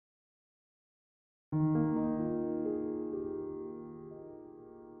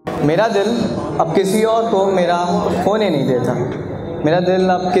मेरा दिल अब किसी और को मेरा होने नहीं देता, मेरा दिल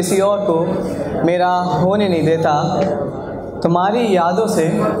अब किसी और को मेरा होने नहीं देता। तुम्हारी यादों से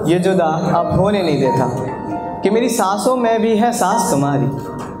ये जुदा अब होने नहीं देता, कि मेरी सांसों में भी है सांस तुम्हारी,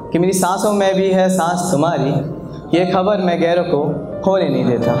 कि मेरी सांसों में भी है सांस तुम्हारी, ये खबर मैं गैरों को होने नहीं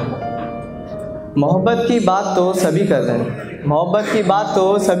देता। मोहब्बत की बात तो सभी कर रहे, मोहब्बत की बात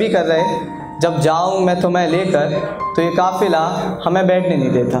तो सभी कर रहे, जब जाऊं मैं तुम्हें लेकर तो ये काफिला हमें बैठने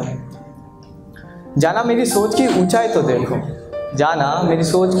नहीं देता। जाना मेरी सोच की ऊंचाई तो देखो, जाना मेरी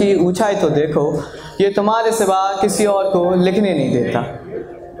सोच की ऊंचाई तो देखो, ये तुम्हारे सिवा किसी और को लिखने नहीं देता।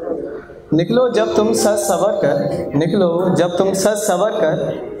 निकलो जब तुम सज सवर कर, निकलो जब तुम सज सवर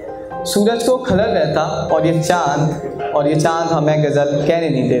कर, सूरज को खलल रहता और ये चांद हमें गज़ल कहने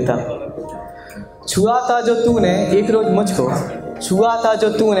नहीं देता। छुआ था जो तूने एक रोज़ मुझको, छुआ था जो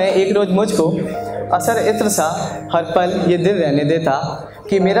तूने एक रोज़ मुझको, असर इत्र सा हर पल ये दिल रहने देता,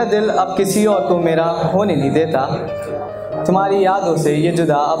 कि मेरा दिल अब किसी और को मेरा होने नहीं देता। तुम्हारी यादों से ये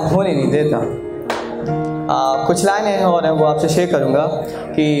जुदा अब होने नहीं देता। कुछ लाइनें हैं और वो आपसे शेयर करूँगा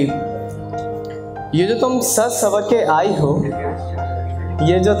कि ये जो तुम सज सवर के आई हो,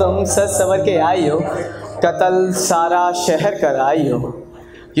 ये जो तुम सज सवर के आई हो, कत्ल सारा शहर कर आई हो।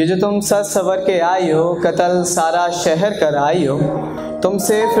 ये जो तुम सज सवर के आई हो, कत्ल सारा शहर कर आई हो।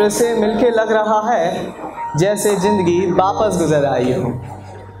 तुमसे फिर से मिलके लग रहा है जैसे ज़िंदगी वापस गुजर आई हो।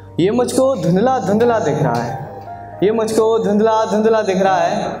 ये मुझको धुंधला धुंधला दिख रहा है, ये मुझको धुंधला धुंधला दिख रहा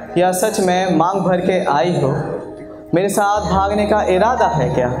है, या सच में मांग भर के आई हो। मेरे साथ भागने का इरादा है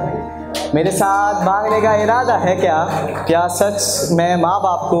क्या, मेरे साथ भागने का इरादा है क्या सच में माँ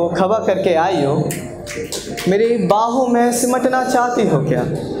बाप को खबर करके आई हो। मेरी बाहों में सिमटना चाहती हो क्या,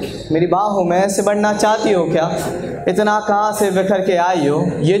 मेरी बाहों में सिमटना चाहती हो क्या, इतना कहाँ से बिखर के आई हो।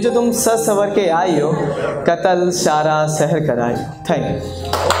 ये जो तुम सज सवर के आई हो, कत्ल सारा शहर कर आई। Thank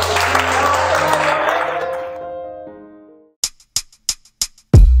you.